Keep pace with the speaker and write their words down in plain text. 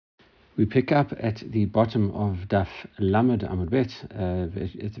We pick up at the bottom of Daf Lamed Amud Bet,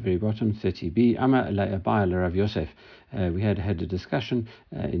 at the very bottom, 30b. Ama Abai Rav Yosef. We had a discussion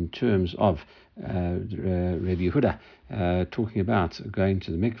in terms of Rabbi Yehuda, talking about going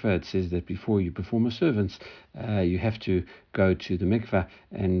to the mikveh. It says that before you perform a servant, you have to go to the mikveh,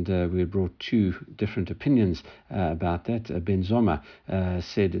 and we brought two different opinions about that. Ben Zoma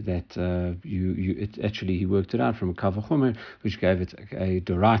said that he worked it out from a Kavachomer, which gave it a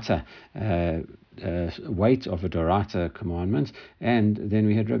Dorata weight of a Dorata commandment. And then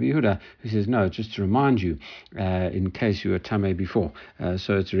we had Rabbi Yehuda, who says, no, just to remind you, in case you were Tameh before.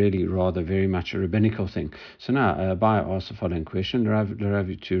 So it's really rather very much a rabbinical thing. So now, Abai asks the following question to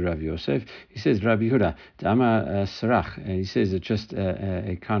Rabbi Yosef. He says, Rabbi Yehuda, Dama Sarach. He says it's just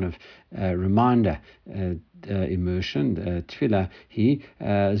a kind of reminder. Immersion, tefillah,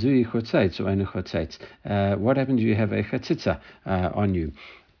 zui chotzetz or ene chotzetz. What happens if you have a chatzitza on you?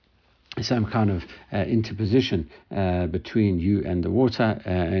 Some kind of interposition between you and the water,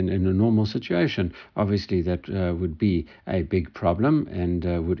 and in a normal situation, obviously that would be a big problem and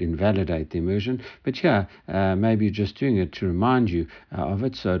would invalidate the immersion. But here, maybe you're just doing it to remind you of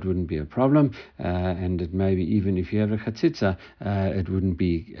it, so it wouldn't be a problem. And it maybe even if you have a chatzitza, it wouldn't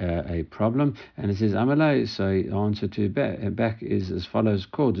be a problem. And it says Amalei. So the answer to back is as follows: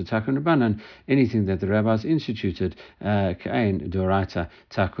 called the takun rabbanan, anything that the rabbis instituted, kain doraita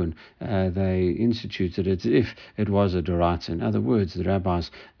takun. They instituted it as if it was a dorata. In other words, the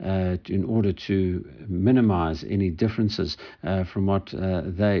rabbis, in order to minimize any differences from what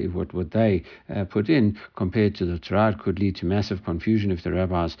they put in compared to the Torah, it could lead to massive confusion if the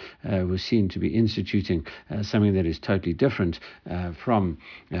rabbis were seen to be instituting something that is totally different from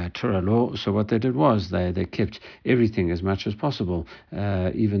Torah law. So what they did was they kept everything as much as possible,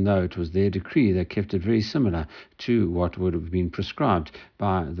 even though it was their decree. They kept it very similar to what would have been prescribed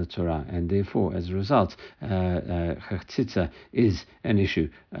by the Torah. And therefore, as a result, chatzitza is an issue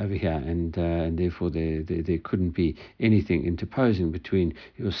over here, and therefore there couldn't be anything interposing between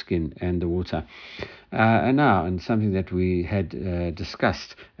your skin and the water. And something that we had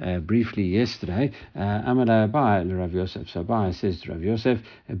discussed briefly yesterday, Amar Abai Rav Yosef. So Abai says to Rav Yosef,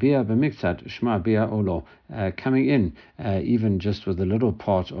 Bia b'miktzat shma bia olo. Coming in, even just with a little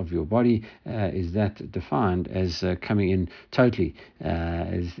part of your body, is that defined as coming in totally?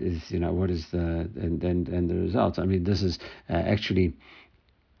 What is the and the result? I mean, this is actually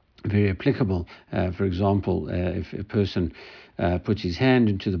very applicable. For example, if a person puts his hand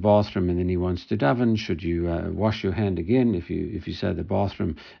into the bathroom and then he wants to daven, should you wash your hand again? If you say the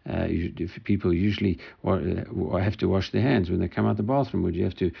bathroom, if people usually have to wash their hands when they come out the bathroom, would you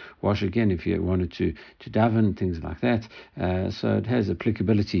have to wash again if you wanted to daven, things like that? So it has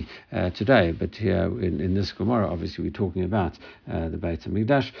applicability today. But here in this Gemara, obviously we're talking about the Beit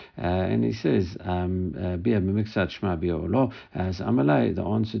HaMikdash, and he says, Bia b'miktzat shma bia olo. As Amalei, the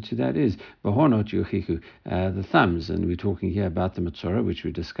answer to that is Bahonot Yochiku, the thumbs, and we're talking here about the Matzorah, which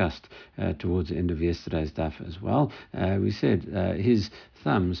we discussed towards the end of yesterday's daf as well. We said his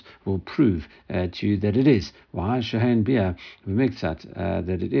thumbs will prove to you that it is. Why? Shehein bia b'miktzat,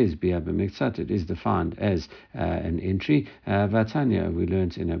 that it is bia b'miktzat. It is defined as an entry. Vatanya, we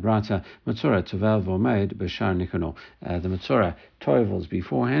learned in Abrata, Matzorah tovel v'omeid b'shar nikono. The Matzorah tovels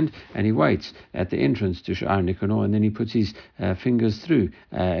beforehand, and he waits at the entrance to Sha'ar Nikanor, and then he puts his fingers through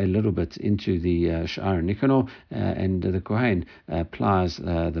a little bit into the Sha'ar Nikanor, and the Kohen applies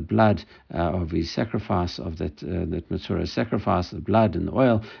the blood of his sacrifice, of that Matzorah sacrifice, the blood and the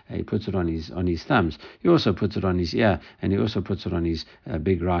oil. He puts it on his thumbs. He also puts it on his ear, and he also puts it on his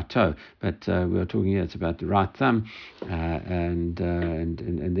big right toe. But we're talking here, it's about the right thumb, and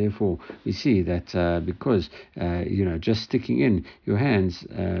therefore we see that because just sticking in your hands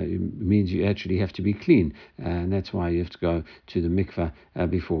means you actually have to be clean, and that's why you have to go to the mikveh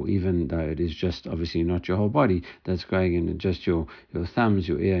before, even though it is just obviously not your whole body that's going in, just your thumbs,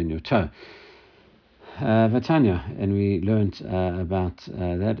 your ear, and your toe. Vatanya, and we learned about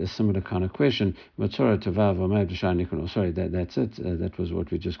that, a similar kind of question. Sorry, that's it. That was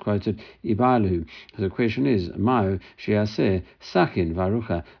what we just quoted. Ibalu. The question is, Mao Shiaseh Sakin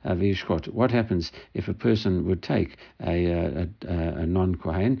Varucha Vishkot. What happens if a person would take a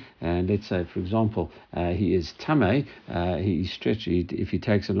non-Kohen, and let's say, for example, he is Tameh, if he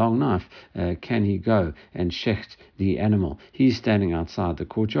takes a long knife, can he go and shecht the animal? He's standing outside the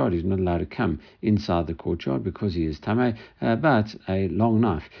courtyard. He's not allowed to come inside the courtyard because he is Tameh, but a long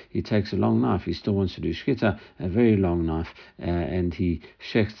knife. He takes a long knife. He still wants to do shkita, a very long knife, and he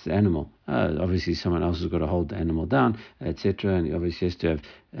shechts the animal. Obviously, someone else has got to hold the animal down, etc. And he obviously has to have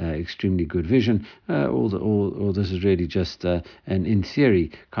extremely good vision. All this is really just an in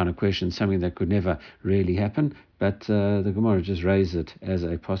theory kind of question, something that could never really happen. But the Gemara just raised it as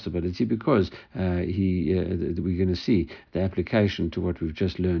a possibility because we're going to see the application to what we've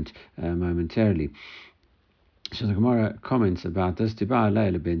just learned momentarily. So the Gemara comments about this. Tiba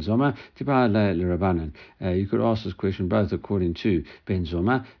le ben Zoma, tiba le Rabbanan. You could ask this question both according to Ben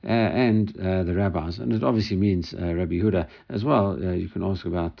Zoma and the rabbis, and it obviously means Rabbi Huda as well. You can ask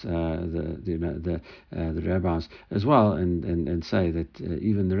about the rabbis as well, and say that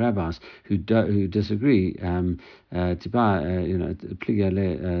even the rabbis who disagree, tiba pliga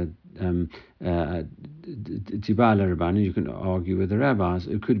le. You can argue with the rabbis.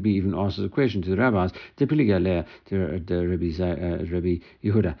 It could be even asked as a question to the rabbis, the Rabbi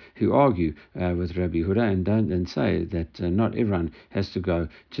Yehuda, who argue with Rabbi Yehuda and say that not everyone has to go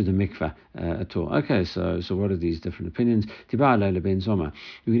to the mikveh at all. Okay, so what are these different opinions? Ben Zoma.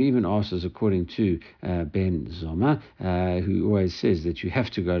 You could even ask us according to Ben Zoma, who always says that you have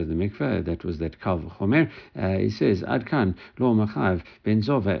to go to the mikveh. That was that Kal V'chomer. He says Adkan lo machav ben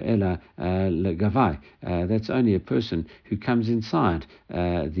Zova ela Gavai. That's only a person who comes inside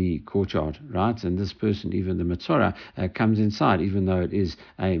the courtyard, right? And this person, even the Matzorah, comes inside, even though it is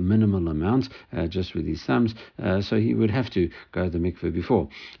a minimal amount, just with his thumbs. So he would have to go to the mikveh before.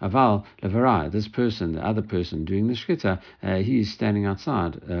 Aval levarai, this person, the other person doing the shkita, he is standing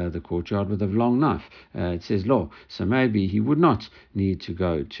outside the courtyard with a long knife. It says lo, so maybe he would not need to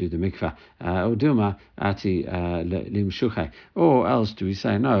go to the mikveh. Or dilma ati limshuche. Or else do we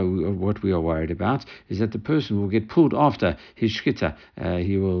say no? What we are worried about is that the person will get pulled after his shkita.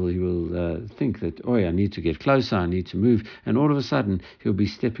 He will think that, oh, I need to get closer, I need to move, and all of a sudden he'll be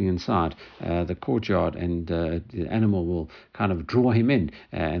stepping inside the courtyard, and the animal will kind of draw him in,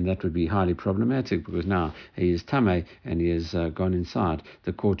 and that would be highly problematic because now he is tameh and he has gone inside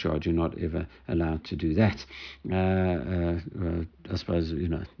the courtyard. You're not ever allowed to do that. I suppose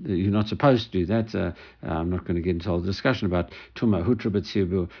you're not supposed to do that. I'm not going to get into a whole discussion about tuma hutra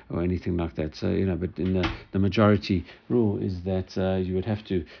b'tzibu or anything like that. So but in the majority rule is that you would have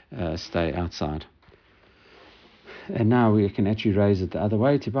to stay outside. And now we can actually raise it the other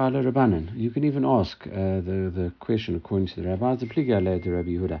way. Tibala Rabbanan. You can even ask the question according to the rabbis, the Pliga le the Rabbi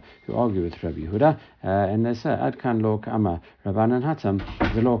Yehuda, who argue with Rabbi Yehuda, and they say Ad kan lo ka'ama Rabbanan hatam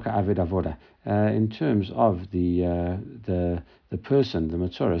v'lo ka'avid avoda. In terms of the person, the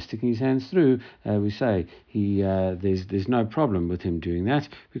Matzorah, sticking his hands through, we say there's no problem with him doing that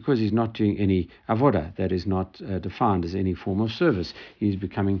because he's not doing any avoda. That is not defined as any form of service. He's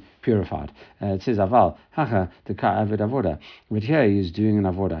becoming purified. It says aval hacha the ka'avid avoda, but here he is doing an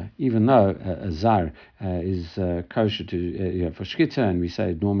avoda, even though a zar is kosher to for shkita, and we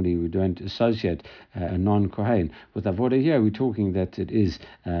say normally we don't associate a non-kohen with avoda. Here we're talking that it is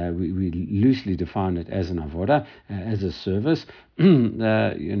we loosely define it as an avoda, as a service.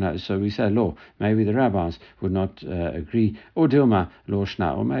 So we say law. Maybe the rabbis would not agree, or dilma law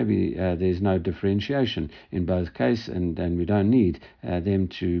shna, or maybe there's no differentiation in both cases, and we don't need them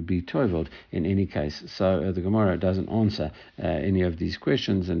to be toivled in any case. So the Gemara doesn't answer any of these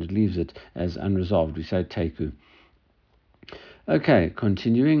questions, and it leaves it as unresolved. We say teiku. Okay,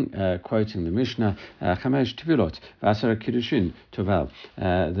 continuing, quoting the Mishnah, Chamesh Tefillot v'asara kiddushin tovel.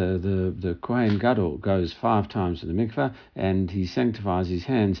 The Kohen Gadol goes 5 times to the mikveh, and he sanctifies his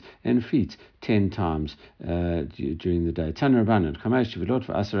hands and feet 10 times during the day. Tan Rabbanan, Chamesh Tefillot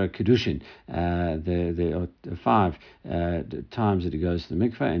v'asara kiddushin. There are 5 times that he goes to the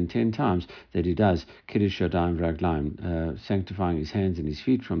mikveh, and 10 times that he does kiddush yadayim v'raglayim, sanctifying his hands and his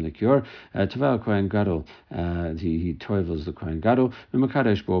feet from the kior. Tovel Kohen Gadol, he toivels the Kohen Gadol,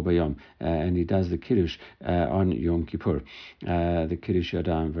 and he does the Kiddush on Yom Kippur. The Kiddush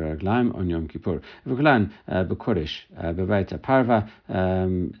Yadayim V'Raglayim on Yom Kippur. V'Kulan B'Kodesh B'Beit Parva,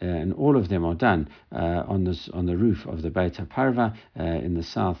 and all of them are done on the roof of the Beit Parva in the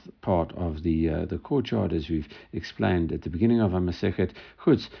south part of the courtyard, as we've explained at the beginning of our Masechet.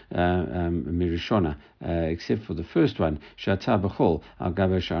 Chutz Mirishona, except for the first one, Shata B'Chol Al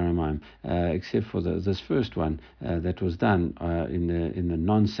Gabesh Aramayim, except for this first one that was done in the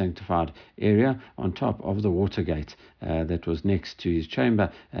non-sanctified area on top of the water gate that was next to his chamber,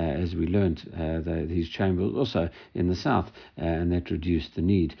 as we learned his chamber was also in the south, and that reduced the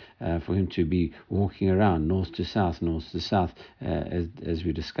need for him to be walking around north to south, as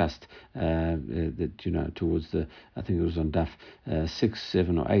we discussed that towards I think it was on Daf 6,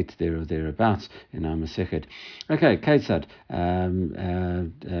 7, or 8 there or thereabouts in our Masechet. Okay, Ketzad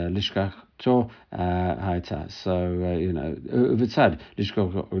Lishkach to haita. So uvitzad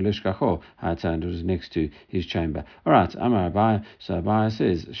lishkacho haita, and it was next to his chamber. All right, Amar Abai. So Abai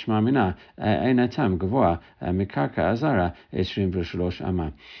says Shma Mina Einatam Gavoa Mikaka Azara Esrim V'Shalosh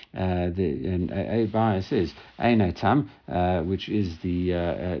Ama. And Abai says Einatam, which is the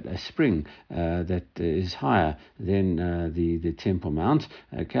a spring that is higher than the Temple Mount.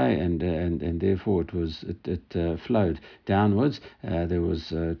 Okay, and therefore it flowed downwards. There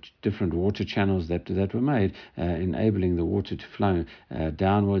was different water channels that were made, enabling the water to flow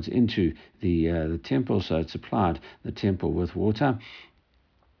downwards into the temple. So it supplied the temple with water.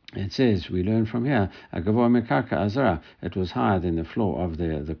 It says, we learn from here, it was higher than the floor of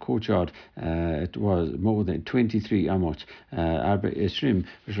the courtyard. It was more than 23 amot.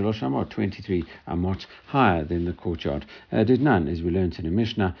 23 amot higher than the courtyard. Did none, as we learned in the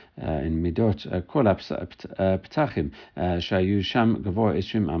Mishnah, in Midot, Ptachim, Shayu Sham Gavoa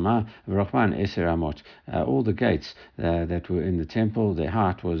Esrim Amah, V'Rochman Eser Amot. All the gates that were in the temple, their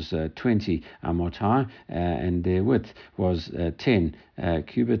height was 20 amot high, and their width was 10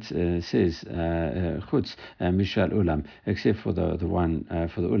 cubits. Says chutz mishal ulam, except for the one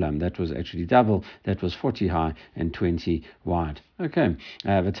for the ulam that was actually double, that was 40 high and 20 wide. Okay,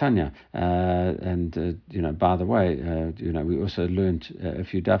 Vatanya, and by the way, we also learned a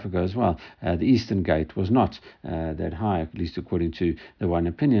few daf ago as well. The eastern gate was not that high, at least according to the one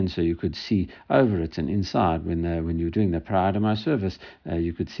opinion. So you could see over it and inside when you were doing the Paradamai service,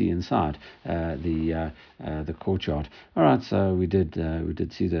 you could see inside the courtyard. All right, so we did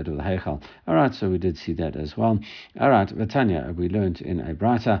see that with the Heichal. All right, so we did see that as well. All right, Vatanya, we learned in a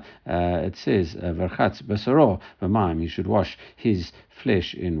brata. It says Verchatz basaro b'mayim. You should wash his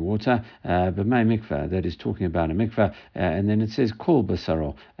flesh in water. B'may mikvah, that is talking about a mikvah. And then it says kol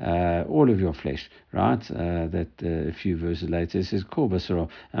basaro, all of your flesh. Right, that a few verses later it says kol basaro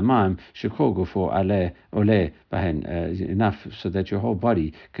amayim shekol gufo ale ole bahen, enough so that your whole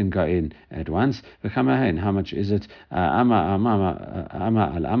body can go in at once. V'chamahen, how much is it? Ama al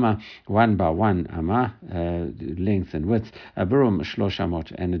ama, 1 by 1 ama, length and width. Burum shlosh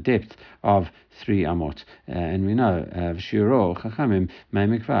amot, and a depth of 3 amot. And we know v'shiro chachamim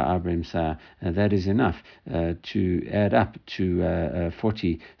me'mikvah abrim sa, that is enough to add up to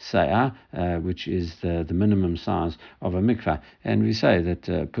 40 sa'ah, which is the minimum size of a mikvah. And we say that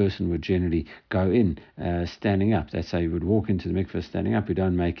a person would generally go in standing up. That's how you would walk into the mikvah standing up. We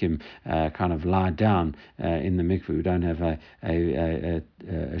don't make him kind of lie down in the mikvah. We don't have a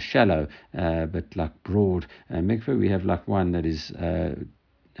shallow but like broad mikvah. We have like one that is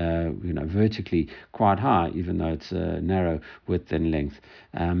vertically quite high, even though it's narrow width and length.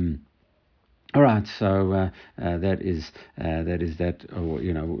 All right, so that is that.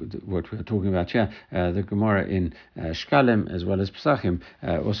 What we're talking about here. The Gemara in Shkalim as well as Pesachim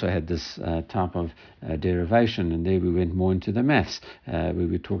also had this type of derivation, and there we went more into the maths.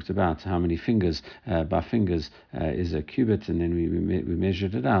 We talked about how many fingers by fingers is a cubit, and then we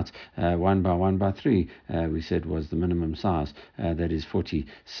measured it out. 1 by 1 by 3 we said was the minimum size. That is 40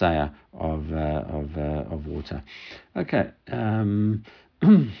 saya of water. Okay.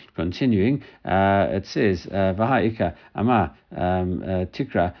 Continuing, it says Vaha'ika Ama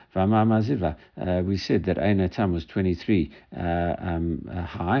Tikra Vama Maziva. We said that Einatam was 23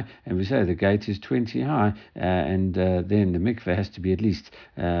 high, and we say the gate is 20 high, and then the mikveh has to be at least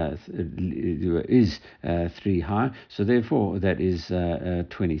 3 high. So therefore, that is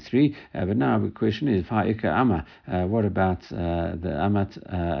 23. But now the question is Vaha'ika Ama. What about the Amat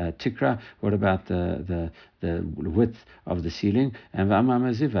Tikra? What about the width of the ceiling, and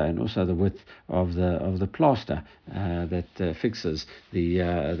also the width of the plaster that fixes the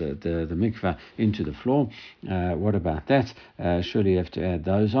mikvah into the floor? What about that? Surely you have to add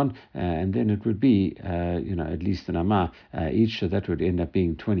those on, and then it would be at least an amah each, so that would end up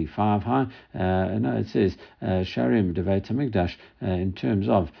being 25 high. No, it says sharim de Beit HaMikdash in terms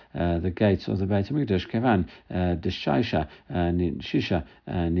of the gates of the Beit HaMikdash. Kevan deshaisha shisha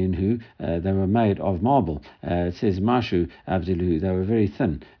ninhu, they were made of marble. It says mashu avdilu, they were very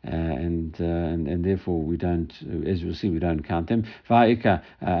thin, and therefore we don't, as we'll see, we don't count them. Va'ika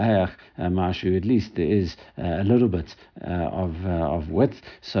hayach mashu, at least there is a little bit of width,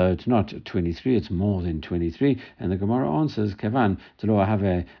 so it's not 23, it's more than 23. And the Gemara answers, Kevan lo have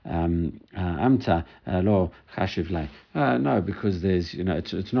amta lo chashiv lei. No, because there's,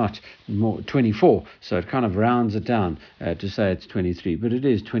 it's not more 24, so it kind of rounds it down to say it's 23, but it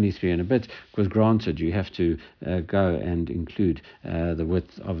is 23 and a bit, because granted you have to to go and include the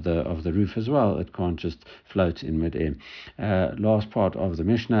width of the roof as well. It can't just float in midair. Last part of the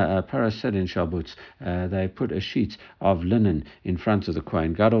Mishnah, Parasedin Shabut, they put a sheet of linen in front of the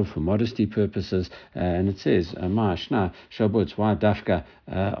Kohen Gadol for modesty purposes, and it says, Ma'ashna Shabut, why dafka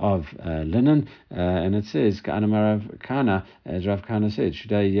of linen? And it says, Ka'anamarav Kana, as Rav Kana said,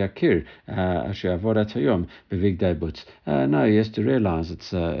 Shudai Yakir, Asher Avodat Hayom, Bevigdei Butz. No, he has to realize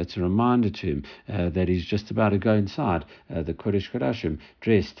it's a reminder to him that he's just about to go inside the Kodesh Kodashim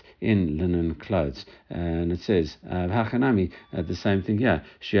dressed in linen clothes. And it says, Hachanami, the same thing here,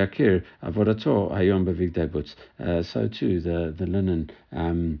 Shiakir Avodato Hayom Bevigdei Butz. So too, the linen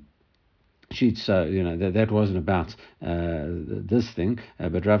sheets, that wasn't about this thing,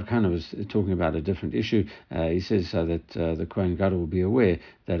 but Rav Kana was talking about a different issue. He says so that the Kohen Gadol will be aware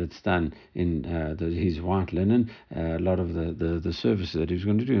that it's done in his white linen, a lot of the services that he's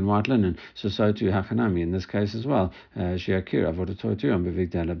going to do in white linen. So too Hachanami in this case as well. Shiakir Avodatotuyam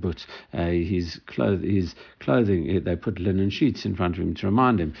Bevigdei Butz. His clothing, they put linen sheets in front of him to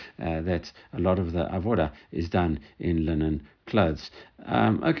remind him that a lot of the avodah is done in linen clothes.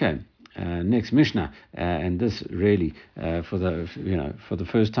 Okay. Next Mishnah, and this really for the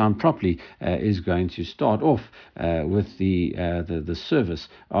first time properly is going to start off with the service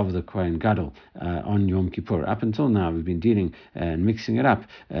of the Kohen Gadol on Yom Kippur. Up until now, we've been dealing and mixing it up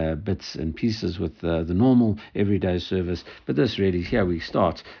bits and pieces with the normal everyday service, but this really here we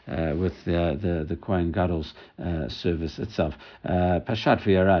start with the Kohen Gadol's service itself. Pashat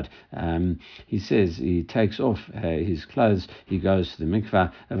v'yarad. He says he takes off his clothes, he goes to the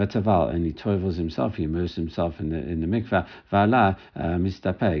mikvah v'taval, and he tovels himself, he immerses himself in the mikvah, v'ala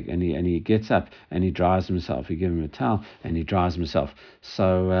mistapeg, and he gets up and he dries himself. He gives him a towel and he dries himself.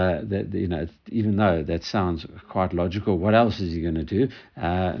 So even though that sounds quite logical, what else is he going to do?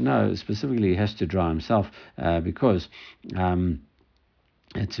 No, specifically he has to dry himself because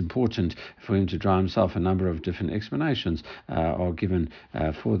it's important for him to dry himself. A number of different explanations are given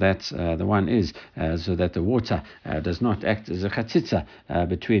for that. The one is so that the water does not act as a chatzitza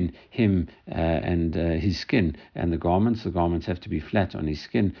between him and his skin and the garments. The garments have to be flat on his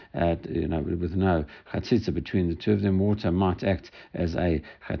skin, with no chatzitza between the two of them. Water might act as a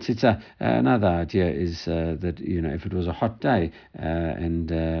chatzitza. Another idea is that if it was a hot day and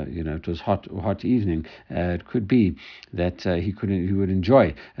it was hot evening, it could be that he would enjoy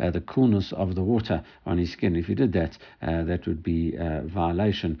the coolness of the water on his skin. If he did that, that would be a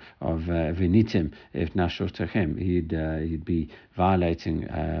violation of venitim if nashotechem. He'd be violating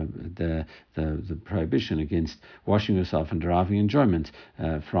the prohibition against washing yourself and deriving enjoyment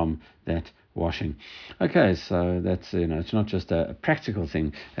from that washing. Okay, so that's it's not just a practical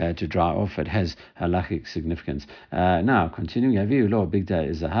thing to dry off; it has halachic significance. Now, continuing, Aviu lo big day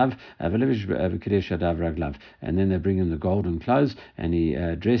is zahav v'levish v'kadesh adav raglav, and then they bring him the golden clothes and he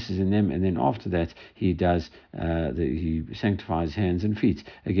dresses in them, and then after that he does he sanctifies hands and feet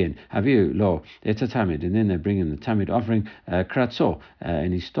again. Aviu lo it's a tamid, and then they bring him the tamid offering kratzo,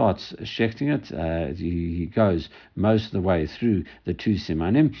 and he starts shechting it. He goes most of the way through the two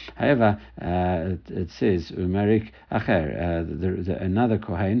simanim. However, it says Umarik Acher, another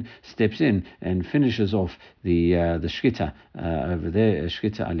Kohen steps in and finishes off the shkita over there,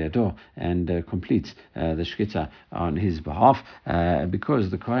 shkita al yado, and completes the shkita on his behalf,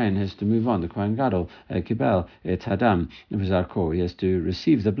 because the Kohen has to move on. The Kohen Gadol kibel et hadam v'zarko, he has to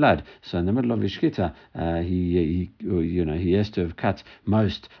receive the blood. So in the middle of his shkita, he has to have cut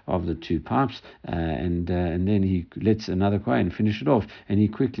most of the two pipes, and then he lets another Kohen finish it off, and he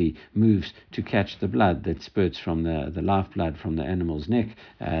quickly moves to catch the blood that spurts from the lifeblood from the animal's neck,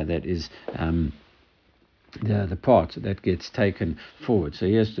 that is the part that gets taken forward. So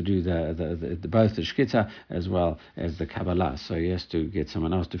he has to do the both the shkita as well as the Kabbalah. So he has to get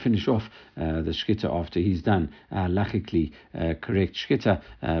someone else to finish off the shkita after he's done lachically correct shkita,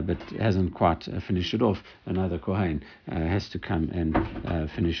 but hasn't quite finished it off. Another Kohen has to come and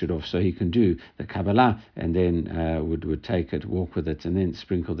finish it off. So he can do the Kabbalah and then would take it, walk with it, and then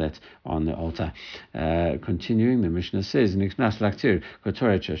sprinkle that on the altar. Continuing, the Mishnah says, he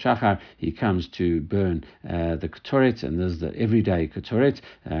comes to burn the ketoret, and there's the everyday ketoret,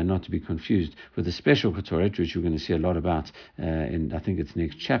 not to be confused with the special ketoret, which we're going to see a lot about in, I think it's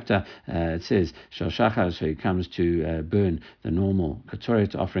next chapter. It says shachar, so he comes to burn the normal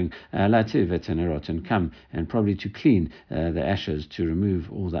ketoret offering, lativ et hanerot, and come and probably to clean the ashes, to remove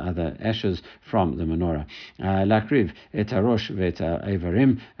all the other ashes from the menorah. Lakriv et harosh vet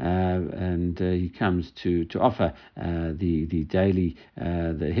avarim, and he comes to offer the daily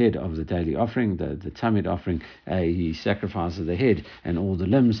the head of the daily offering, the tamid offering, he sacrifices the head and all the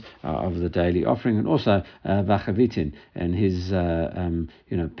limbs of the daily offering, and also vachavitin and his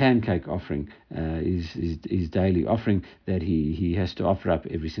pancake offering, his daily offering that he has to offer up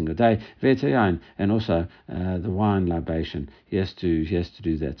every single day, and also the wine libation. He has to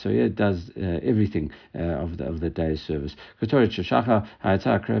do that. So it does everything of the day's service.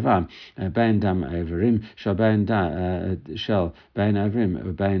 Bain dam averim shall bain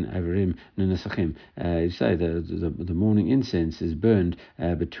averim bain averim nunasachim. You say the morning incense is burned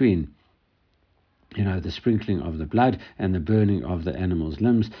between the sprinkling of the blood and the burning of the animal's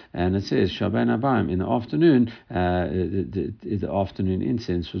limbs. And it says, Shaban Abayim, in the afternoon, the afternoon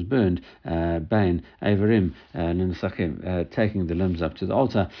incense was burned, Bain, Averim, taking the limbs up to the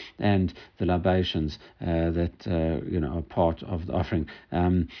altar, and the libations that are part of the offering.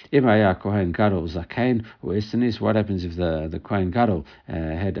 Imaya Kohen Gadol Zakain, or Estenis, what happens if the Kohen Gadol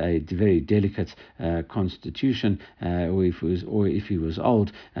had a very delicate constitution, or if he was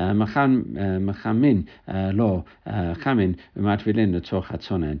old? Min lo chamin umatvilin letoch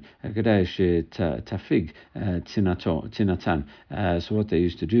hatzonen kedai shetafig tinatan. So what they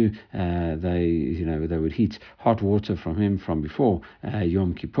used to do, they would heat hot water from him from before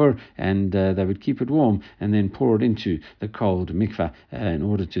Yom Kippur, and they would keep it warm and then pour it into the cold mikveh in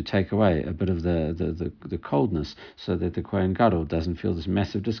order to take away a bit of the coldness, so that the Kohen Gadol doesn't feel this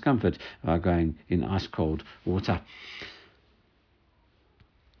massive discomfort by going in ice cold water.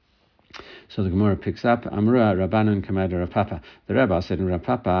 So the Gemara picks up, Amrua Rabbanan Kamada Rav Papa. The Rabbi said in Rav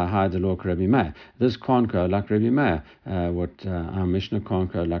Papa, Hi the Lord Rabbi Meir. This can't go like Rabbi Meir. What our Mishnah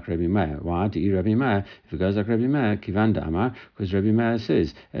can't go like Rabbi Meir. Why? To eat Rabbi Meir. If it goes like Rabbi Meir, Kivanda Amar, because Rabbi Meir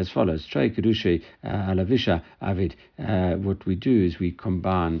says as follows: Trei Kedushi Alavisha Avid. What we do is we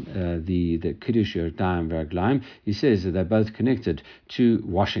combine the Kiddush Yardayim V'Raglaim. He says that they're both connected to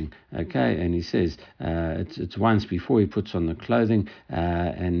washing. Okay, and he says it's once before he puts on the clothing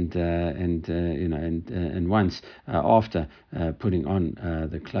and once after putting on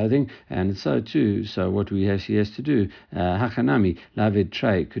the clothing, and so what he has to do, hachanami lavid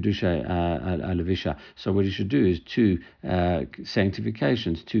trei kedusha alavisha. So what he should do is two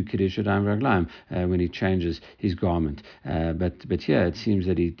sanctifications, two kiddush yadayim v'raglaim, when he changes his garment. But here it seems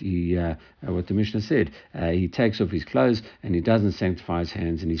that he what the Mishnah said, he takes off his clothes and he doesn't sanctify his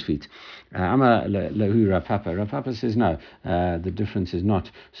hands and his feet. Amar lehu Rav Papa. Rav Papa says no, the difference is not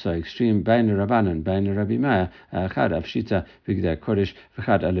so extreme. Bein Rabbanan, bein Rabbi Meir, chad avshita b'gdei kodesh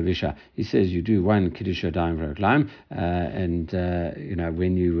v'chad alavisha. He says you do one kiddush yadayim v'raglaim, and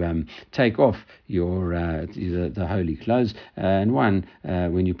when you take off your the holy clothes, and one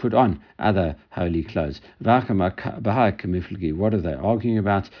when you put on other holy clothes. What are they arguing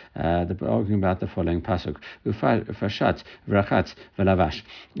about? They're arguing about the following pasuk: Ufashat v'rachatz v'lavash.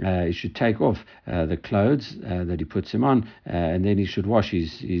 He should take off the clothes that he puts him on, and then he should wash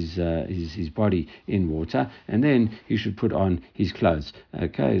his body in water, and then he should put on his clothes.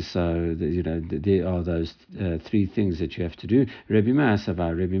 Okay, so there are those three things that you have to do. Rabbi Meir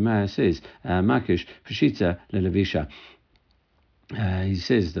says, Makish Peshita Lelavisha. He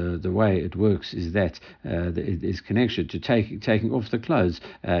says the way it works is that it is connected to taking off the clothes,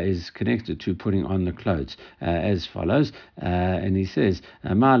 is connected to putting on the clothes, as follows. And he says,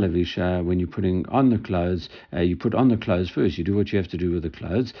 Ma'alavisha, when you're putting on the clothes, you put on the clothes first. You do what you have to do with the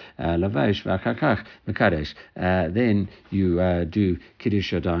clothes. Lavesh v'achakach mekadesh. Then you do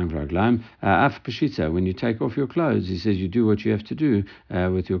kiddush yadayim v'raglaim. Af peshita, when you take off your clothes, he says you do what you have to do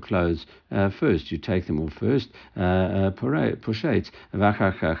with your clothes first. You take them off first. Poshet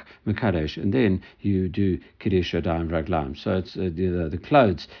mekadesh, and then you do kiddush yadayim v'raglaim. So it's the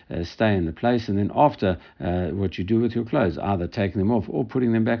clothes stay in the place, and then after what you do with your clothes, either taking them off or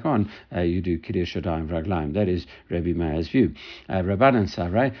putting them back on, you do kiddush yadayim v'raglaim. That is Rabbi Meir's view. Rabbanan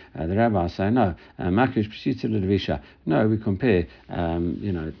Sarai, the rabbis say no. Makish peshita l'levisha. No, we compare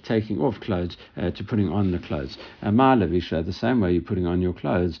taking off clothes to putting on the clothes. Ma levisha, the same way you're putting on your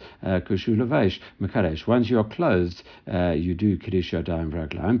clothes. Kushu levesh mekadesh. Once you're clothed, you do kiddush yadayim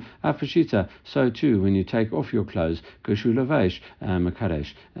v'raglaim. Afashita, so too when you take off your clothes, kushu levesh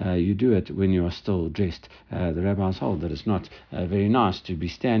mekadesh. You do it when you are still dressed. The rabbis hold that it's not very nice to be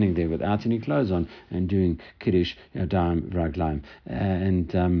standing there without any clothes on and doing kiddush yadayim v'raglaim.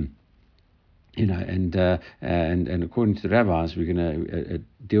 And according to the rabbis, we're going to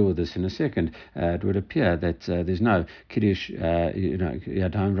deal with this in a second. It would appear that there's no Kiddush,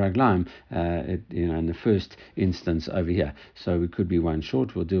 Yadayim Raglaim, in the first instance over here. So we could be one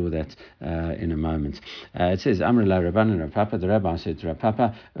short. We'll deal with that in a moment. It says, Amr la Rabbanan Rav Papa, the rabbi said to Rav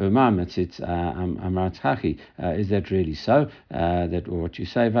Papa, is that really so? That or what you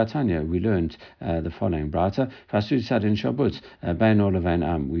say, Vatanya? We learned the following brata.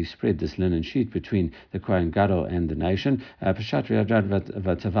 We spread this linen sheet between the Kohen Gadol and the nation.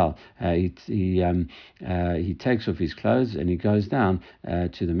 He takes off his clothes and he goes down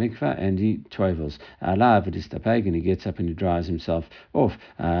to the mikveh and he toivels. And he gets up and he dries himself off.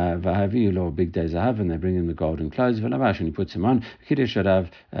 Big days and they bring him the golden clothes and he puts him on.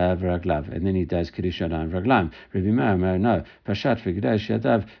 And then he does Kiddush Yadayim Raglaim. Rabbi Meir, no. Pashat v'Kiddush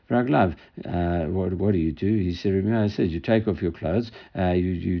Yadav Raglav. What do you do? He said, Rabbi Meir says, you take off your clothes,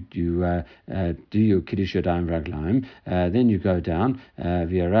 you do your Kiddush Yadayim Raglaim, then you go down,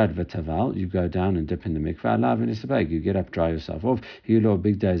 v'yarad v'taval, you go down and dip in the mikveh, alav v'nisabeg, you get up, dry yourself off,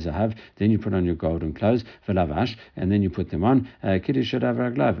 big days zahav, then you put on your golden clothes, v'lavash, and then you put them on, Kiddush Yadayim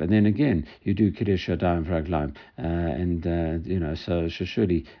Raglav, and then again, you do Kiddush Yadayim Raglaim, so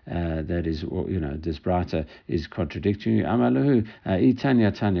surely that is, this brata is contradicting you. Amalahu,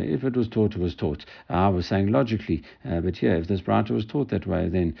 Tanya, if it was taught, it was taught. I was saying logically, but here, if this brata was taught that way,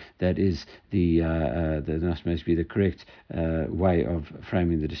 then that is that must be the correct way of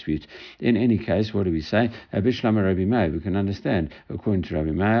framing the dispute. In any case, what do we say? Bishlama Rabbi Meir, we can understand, according to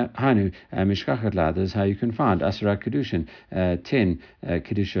Rabbi Meir, Hanu, Mishkachat La, that's how you can find Asara Kedushin, 10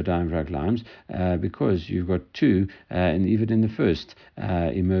 Kiddush Yadayim Raglaims, because you've got 2, and even in the first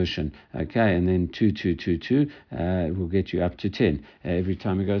immersion, okay, and then 2, 2, 2, 2, will get you up to 10. Every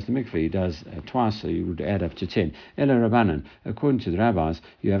time he goes to mikveh, he does twice, so you would add up to 10. Ela Rabbanan, according to the rabbis,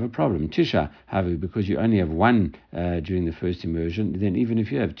 you have a problem. Tisha Havu, because you only have 1 during the first immersion, then even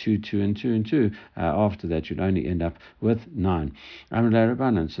if you have 2, 2, and 2, and 2, after that you'd only end up with 9. Amrullah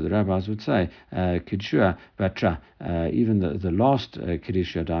Rabbanan, so the rabbis would say, Kidshua Batra, even the last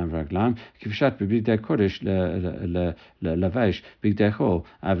Kiddush Yadayim Raglaim, Kivshat B'Bigdei Kodesh Lavesh Bigdei Chol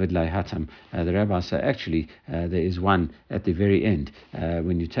Avid Lei Hatam. The rabbis say, actually, there is one at the very end,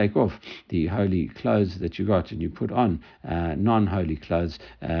 when you take off the holy clothes that you got and you put on non-holy clothes,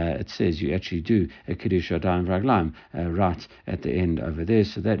 it says you actually do a Kiddush Yadayim Raglaim right at the end over there.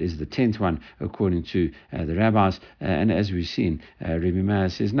 So that is the 10th one according to the rabbis. And as we've seen, Rabbi Meir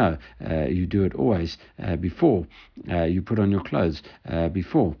says no, you do it always before you put on your clothes,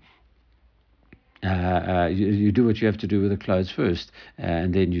 before. You do what you have to do with the clothes first,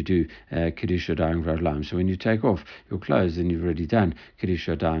 and then you do Kiddush Yadayim Raglaim. So when you take off your clothes, then you've already done Kiddush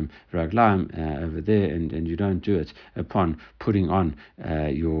Yadayim Raglaim over there, and you don't do it upon putting on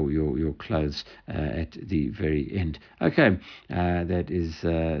your clothes at the very end. Okay, that's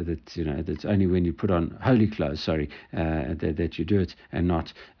only when you put on holy clothes. That you do it, and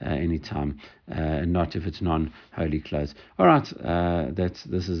not any time, and not if it's non-holy clothes. All right,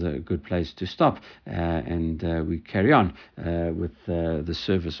 this is a good place to stop. And we carry on with the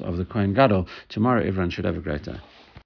service of the Kohen Gadol. Tomorrow, everyone should have a great day.